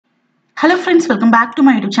Hello friends, welcome back to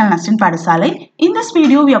my YouTube channel Nastin Padasalai. In this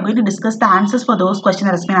video, we are going to discuss the answers for those questions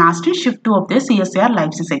that has been asked in Shift 2 of their CSIR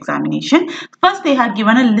Life Science examination. First, they had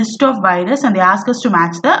given a list of virus and they asked us to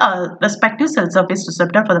match the respective cell surface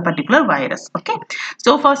receptor for the particular virus. Okay.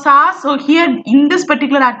 So for SARS, so here in this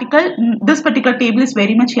particular article, this particular table is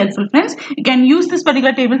very much helpful, friends. You can use this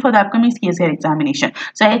particular table for the upcoming CSIR examination.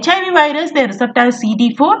 So HIV virus, the receptor is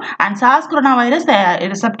CD4 and SARS coronavirus, the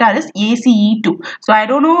receptor is ACE2. So I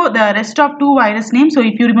don't know the rest of two virus names, so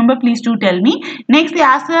if you remember, please do tell me. Next, they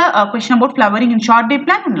ask a question about flowering in short day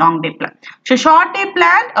plant and long day plant. So short day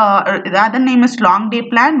plant, the other name is long day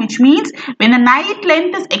plant, which means when the night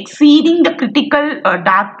length is exceeding the critical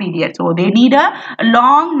dark period, so they need a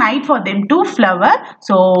long night for them to flower.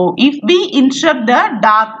 So if we interrupt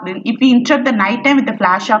the night time with a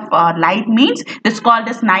flash of light, means this is called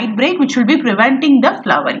as night break, which will be preventing the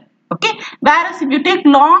flowering. Okay, whereas if you take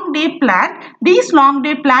long day plant, these long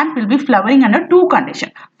day plant will be flowering under two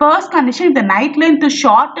conditions. First condition, if the night length is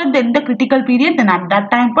shorter than the critical period, then at that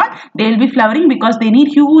time point they will be flowering because they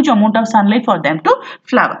need huge amount of sunlight for them to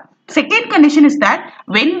flower. Second condition is that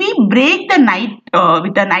when we break the night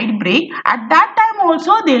with the night break, at that time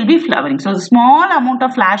also they will be flowering. So the small amount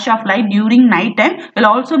of flash of light during night time will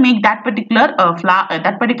also make that particular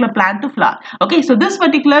plant to flower. Okay, so this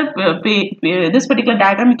particular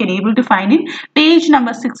diagram you can able to find in page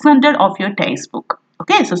number 600 of your textbook.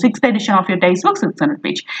 Okay, so 6th edition of your textbook, 600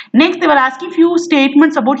 page. Next, they were asking few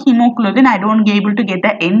statements about hemoglobin. I don't be able to get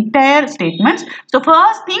the entire statements. So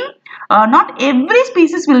first thing, not every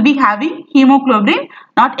species will be having hemoglobin.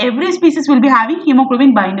 Not every species will be having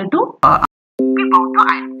hemoglobin binded to iron. If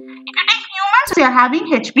you take humans, they are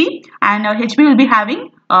having Hb, and Hb will be having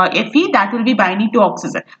Fe, that will be binding to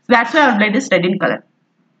oxygen. So that's why our blood is red in color.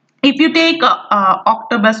 If you take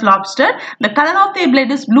octopus, lobster, the color of their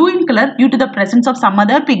blood is blue in color due to the presence of some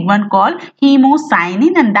other pigment called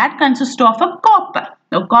hemocyanin, and that consists of a copper.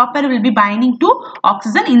 The copper will be binding to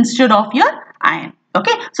oxygen instead of your iron.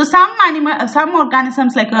 Okay, so some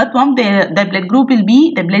organisms like earthworm, their blood will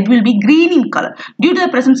be green in color due to the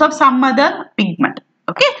presence of some other pigment.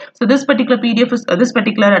 Okay, so this particular PDF is this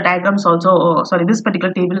particular diagram is also this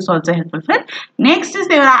particular table is also helpful, friend. Next is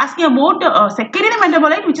they were asking about secondary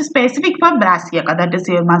metabolite which is specific for brassica, that is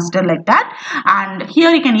your master like that. And here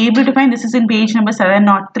you can able to find, this is in page number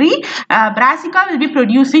 703. Brassica will be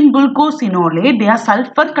producing glucosinolate. They are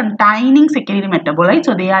sulfur containing secondary metabolites,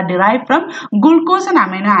 so they are derived from glucose and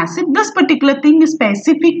amino acid. This particular thing is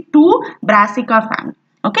specific to brassica family.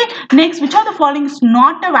 Okay, next, which of the following is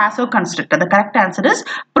not a vasoconstrictor? The correct answer is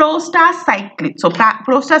prostacyclin. So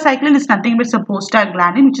prostacyclin is nothing but a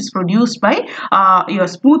prostaglandin which is produced by your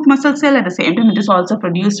smooth muscle cell. At the same time, it is also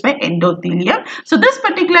produced by endothelium. So this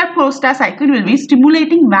particular prostacyclin will be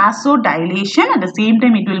stimulating vasodilation. At the same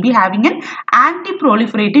time, it will be having an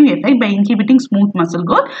anti-proliferative effect by inhibiting smooth muscle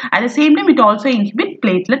growth. At the same time, it also inhibits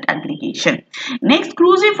platelet aggregation. Next,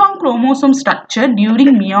 cruciform chromosome structure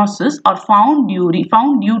during meiosis are found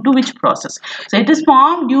due to which process? So it is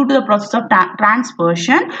formed due to the process of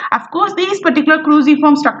transversion. Of course, these particular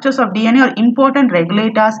cruciform structures of DNA are important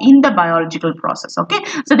regulators in the biological process. Okay,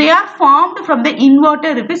 so they are formed from the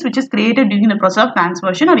inverted repeats which is created during the process of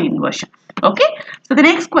transversion or inversion. Okay, so the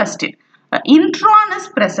next question. Intron is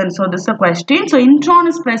present. So this is a question. So intron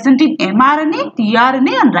is present in mRNA,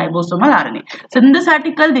 tRNA and ribosomal RNA. So in this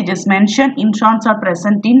article they just mentioned introns are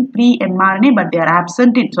present in pre-mRNA but they are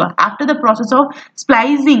absent in. So after the process of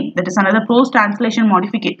splicing, that is another post-translation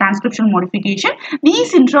transcription modification,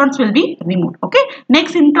 these introns will be removed. Okay.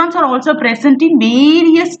 Next, introns are also present in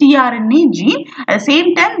various tRNA gene. At the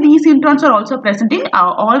same time, these introns are also present in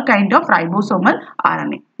all kind of ribosomal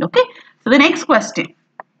RNA. Okay. So the next question.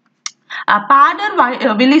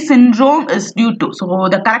 Prader-Willi syndrome is due to. So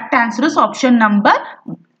the correct answer is option number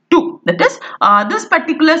 2. That is, this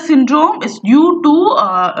particular syndrome is due to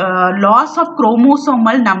loss of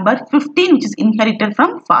chromosomal number 15 which is inherited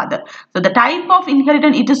from father. So the type of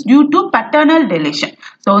inheritance, it is due to paternal deletion.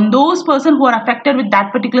 So in those persons who are affected with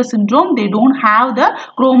that particular syndrome, they don't have the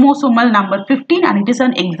chromosomal number 15 and it is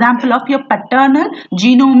an example of your paternal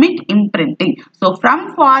genomic imprinting. So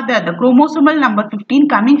from father, the chromosomal number 15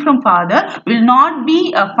 coming from father will not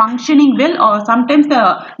be functioning well, or sometimes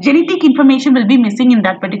the genetic information will be missing in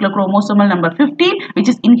that particular chromosomal number 15 which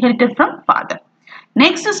is inherited from father.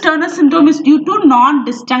 Next is Turner syndrome is due to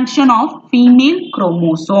non-disjunction of female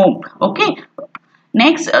chromosome. Okay.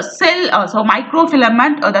 Next, so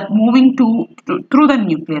microfilament that moving through the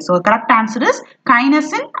nucleus. So correct answer is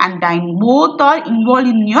kinesin and dynein. Both are involved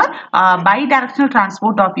in your bidirectional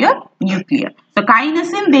transport of your nucleus. So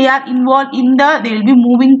kinesin, they are involved in they will be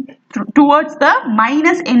moving towards the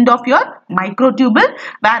minus end of your microtubule,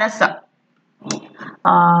 whereas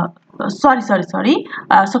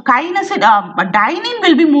so kinesin, dynein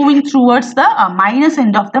will be moving towards the minus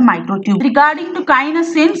end of the microtubule. Regarding to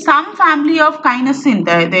kinesin, some family of kinesin,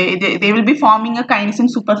 they will be forming a kinesin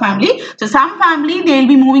superfamily. So some family they will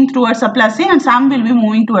be moving towards a plus end and some will be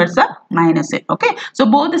moving towards a minus end. Okay, so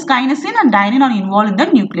both this kinesin and dynein are involved in the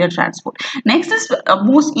nuclear transport. Next is a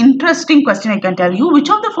most interesting question I can tell you. Which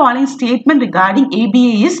of the following statement regarding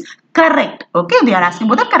ABA is correct? Okay, they are asking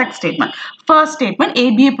about the correct statement. First statement,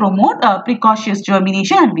 ABA promote precocious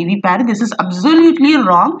germination and vivipary. This is absolutely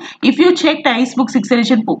wrong. If you check Tice book 6th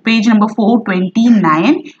edition page number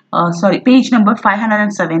 429, page number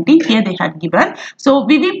 570, here they had given. So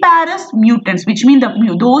viviparous mutants, which mean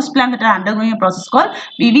those plants that are undergoing a process called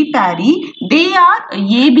vivipary, they are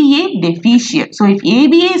ABA deficient. So if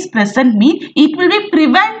ABA is present, mean it will be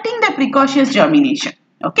preventing the precocious germination.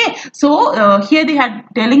 Okay, so here they had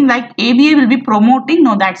telling like ABA will be promoting,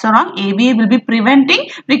 no, that's wrong. ABA will be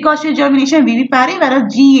preventing precocious germination vivipary,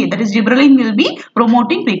 whereas GA, that is gibberellin, will be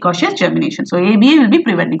promoting precocious germination. So ABA will be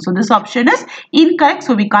preventing. So this option is incorrect.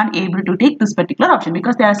 So we can't able to take this particular option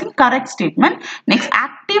because they are saying correct statement. Next,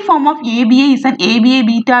 active form of ABA is an ABA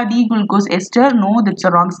beta D glucose ester. No, that's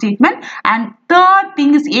a wrong statement. And third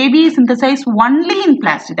thing is ABA is synthesized only in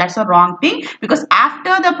plastic. That's a wrong thing because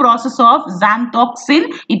after the process of xanthoxin,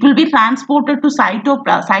 it will be transported to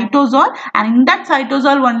cytosol, and in that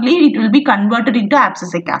cytosol only it will be converted into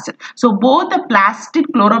abscisic acid. So both the plastid,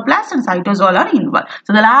 chloroplast and cytosol are involved.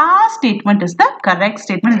 So the last statement is the correct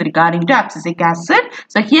statement regarding to abscisic acid.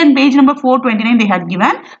 So here in page number 429 they had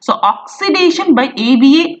given. So oxidation by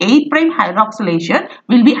ABA 8' hydroxylation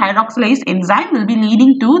will be hydroxylase enzyme will be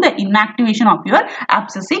leading to the inactivation of your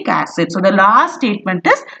abscisic acid. So the last statement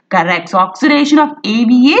is correct. So oxidation of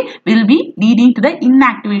ABA will be leading to the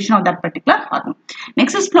inactivation of that particular hormone.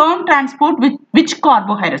 Next is sperm transport with which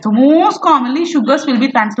carbohydrate? So most commonly sugars will be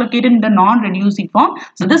translocated in the non-reducing form.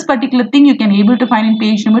 So this particular thing you can able to find in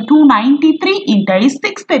page number 293 in Tice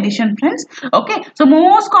 6th edition, friends. Okay, so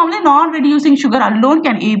most commonly non-reducing sugar alone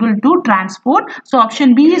can able to transport. So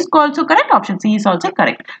option B is also correct. Option C is also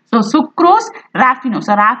correct. So sucrose, raffinose.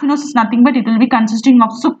 So raffinose is nothing but it will be consisting of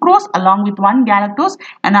sucrose along with 1 galactose,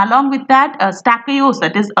 and along with that stachyose,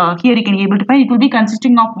 that is here you can able to find it will be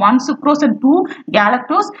consisting of 1 sucrose and 2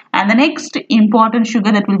 galactose. And the next important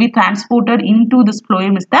sugar that will be transported into this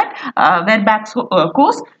phloem is that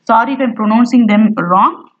verbactose. Sorry if I am pronouncing them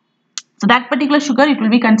wrong. So that particular sugar it will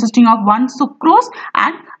be consisting of 1 sucrose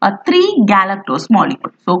and 3 galactose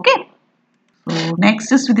molecules. Okay. So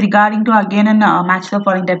next is with regarding to again and match the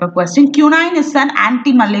following type of question. Quinine is an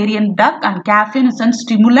anti-malarian drug and caffeine is a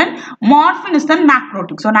stimulant. Morphine is a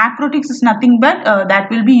narcotic. So narcotics is nothing but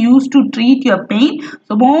that will be used to treat your pain.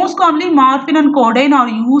 So most commonly morphine and codeine are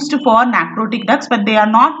used for narcotic drugs, but they are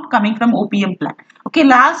not coming from opium plant. Okay,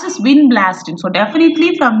 last is vinblastine. So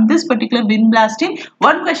definitely from this particular vinblastine,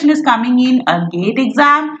 one question is coming in a GATE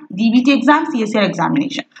exam, DBT exam, CSIR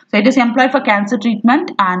examination. So it is employed for cancer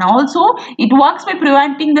treatment, and also it works by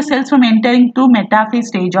preventing the cells from entering to metaphase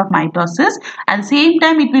stage of mitosis. At the same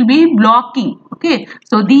time, it will be blocking. Okay,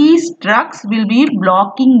 so these drugs will be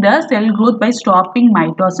blocking the cell growth by stopping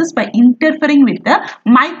mitosis by interfering with the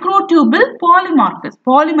microtubule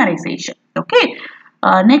polymerization. Okay.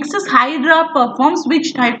 Next is Hydra performs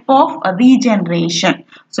which type of regeneration?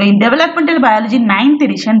 So in developmental biology 9th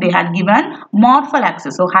edition they had given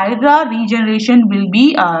morphallaxis. So Hydra regeneration will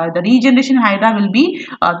be the regeneration Hydra will be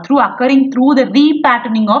occurring through the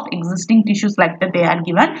repatterning of existing tissues like that they had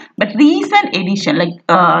given. But recent edition like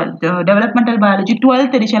the developmental biology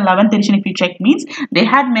 12th edition 11th edition if you check means they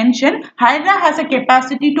had mentioned Hydra has a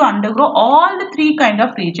capacity to undergo all the 3 kind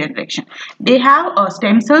of regeneration. They have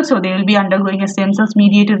stem cells, so they will be undergoing a stem cells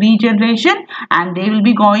mediated regeneration, and they will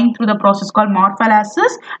be going through the process called morphallaxis,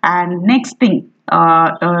 and next thing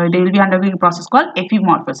they will be undergoing a process called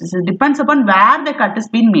epimorphosis. It depends upon where the cut is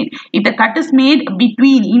being made. If the cut is made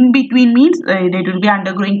in between means they will be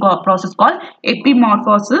undergoing a process called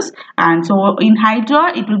epimorphosis, and so in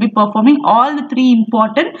Hydra it will be performing all the 3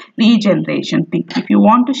 important regeneration thing. If you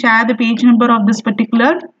want to share the page number of this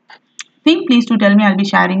particular thing, please do tell me. I'll be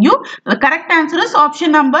sharing you. The correct answer is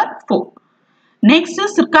option number 4. Next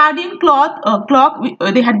is circadian clock.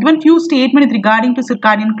 They had given few statements regarding to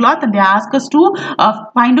circadian clock, and they ask us to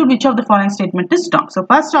find out which of the following statement is wrong. So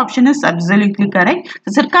first option is absolutely correct.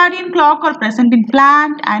 The circadian clock are present in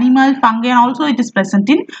plant, animal, fungi, and also it is present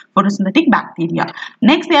in photosynthetic bacteria.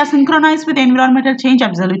 Next, they are synchronized with environmental change.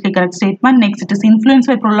 Absolutely correct statement. Next, it is influenced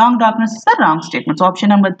by prolonged darkness is the wrong statement. So option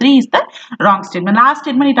number 3 is the wrong statement. Last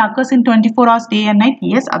statement, it occurs in 24 hours day and night.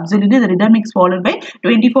 Yes, absolutely. The rhythm is followed by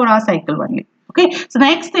 24-hour cycle only. Okay, so the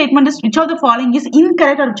next statement is which of the following is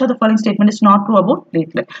incorrect or which of the following statement is not true about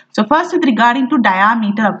platelet. So first with regarding to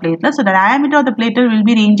diameter of platelet. So the diameter of the platelet will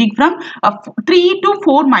be ranging from 3 to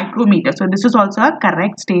 4 micrometers. So this is also a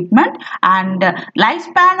correct statement. And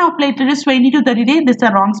lifespan of platelet is 20 to 30 days. This is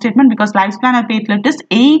a wrong statement because lifespan of platelet is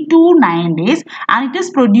 8 to 9 days and it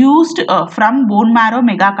is produced from bone marrow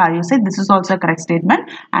megakaryocyte. This is also a correct statement.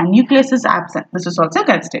 And nucleus is absent. This is also a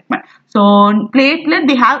correct statement. So platelet,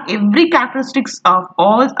 they have every characteristic of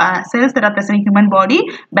all cells that are present in human body,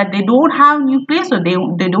 but they don't have nucleus, so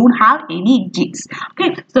they don't have any genes.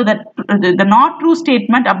 Okay, so that the not true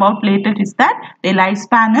statement about platelet is that their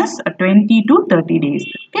lifespan is 20 to 30 days.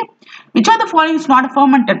 Okay, which of the following is not a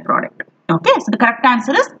fermented product? Okay, so the correct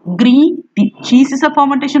answer is green tea. Cheese is a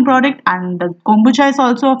fermentation product, and the kombucha is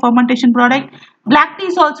also a fermentation product. Black tea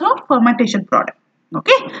is also a fermentation product.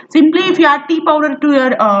 Okay, simply if you add tea powder to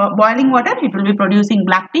your boiling water, it will be producing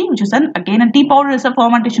black tea, which is again a tea powder is a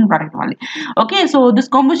fermentation product only. Okay, so this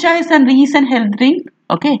kombucha is a recent health drink.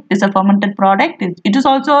 Okay, it's a fermented product. It is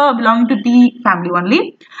also belonging to tea family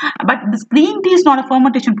only, but this green tea is not a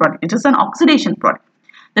fermentation product. It is an oxidation product.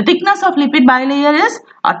 The thickness of lipid bilayer is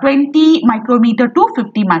 20 micrometer to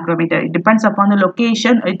 50 micrometer. It depends upon the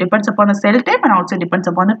location, it depends upon the cell type, and also depends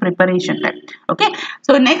upon the preparation type. Okay.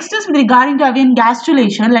 So next is regarding to again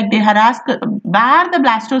gastrulation, like they had asked where the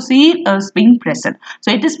blastosphere is being present.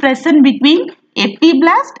 So it is present between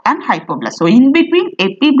epiblast and hypoblast. So in between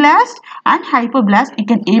epiblast and hypoblast, you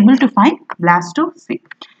can able to find blastosphere.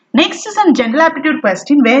 Next is a general aptitude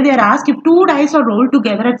question where they are asked if two dice are rolled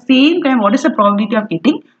together at the same time, what is the probability of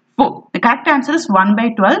getting 4? The correct answer is 1 by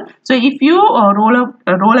 12. So if you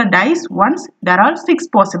roll a dice once, there are 6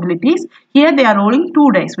 possibilities. Here they are rolling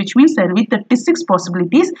 2 dice, which means there will be 36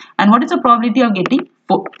 possibilities. And what is the probability of getting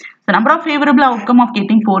 4? The number of favorable outcome of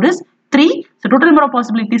getting 4 is 3. So total number of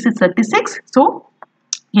possibilities is 36. So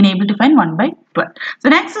you can able to find 1 by 12. So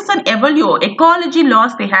next is an ecology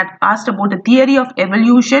laws. They had asked about the theory of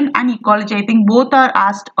evolution and ecology. I think both are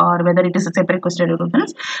asked, or whether it is a separate question or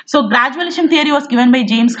difference. So graduation theory was given by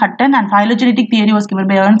James Hutton and phylogenetic theory was given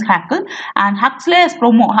by Ernst Haeckel. And Huxley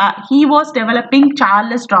he was developing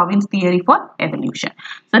Charles Darwin's theory for evolution.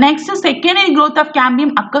 So next is secondary growth of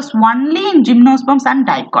cambium occurs only in gymnosperms and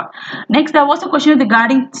dicot. Next there was a question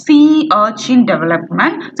regarding sea urchin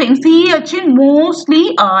development. So in sea urchin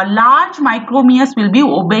mostly large micromeres will be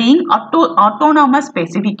obeying autonomous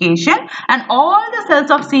specification, and all the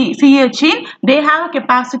cells of sea urchin, they have a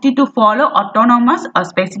capacity to follow autonomous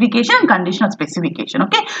specification and conditional specification.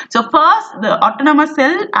 Okay, so first the autonomous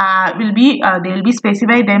cell they will be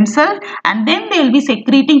specified themselves, and then they will be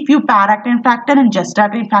secreting few paractin factor and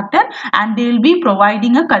gestating factor, and they will be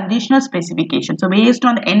providing a conditional specification. So based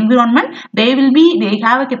on the environment, they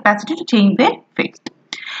have a capacity to change their fate.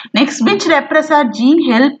 Next, which repressor gene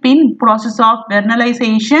help in process of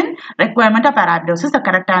vernalization requirement of Arabidopsis? The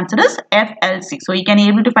correct answer is FLC. So you can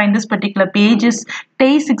able to find this particular page is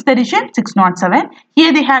Tay 6th edition 607.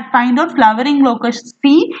 Here they had find out flowering locus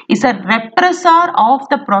C is a repressor of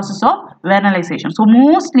the process of vernalization. So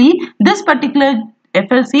mostly this particular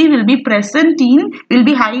FLC will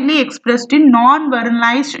be highly expressed in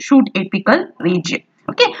non-vernalized shoot apical region.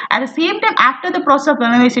 Okay, at the same time, after the process of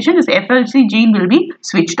vernalization, this FLC gene will be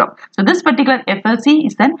switched off. So this particular FLC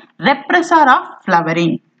is an repressor of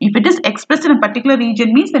flowering. If it is expressed in a particular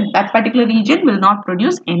region, means that particular region will not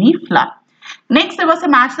produce any flower. Next, there was a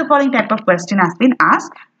match the following type of question has been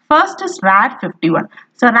asked. First is RAD51.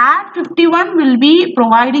 So RAD51 will be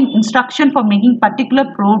providing instruction for making particular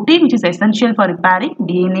protein which is essential for repairing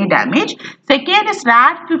DNA damage. Second is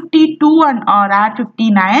RAD52 and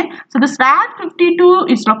RAD59. So this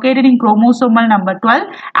RAD52 is located in chromosomal number 12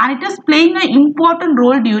 and it is playing an important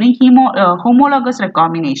role during homologous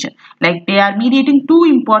recombination. Like they are mediating two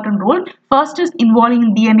important roles. First is involving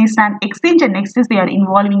in DNA strand exchange and next is they are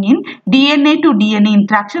involving in DNA to DNA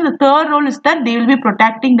interaction. The third role is that they will be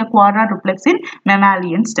protecting the quadruplex in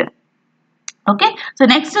mammalian cell. Okay, so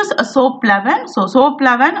next is a SOP11. So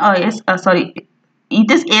SOP11 is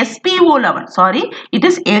it is SPO11. Sorry, it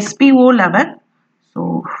is SPO11.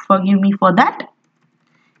 So forgive me for that.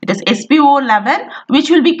 It is SPO11 which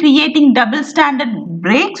will be creating double stranded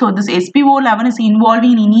break. So this SPO11 is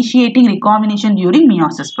involving in initiating recombination during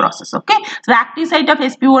meiosis process. Okay. So the active site of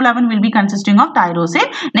SPO11 will be consisting of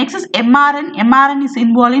tyrosine. Next is mRNA. mRNA is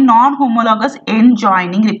involved in non-homologous end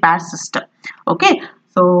joining repair system. Okay.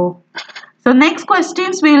 So next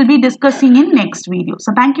questions we will be discussing in next video.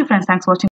 So thank you friends. Thanks for watching.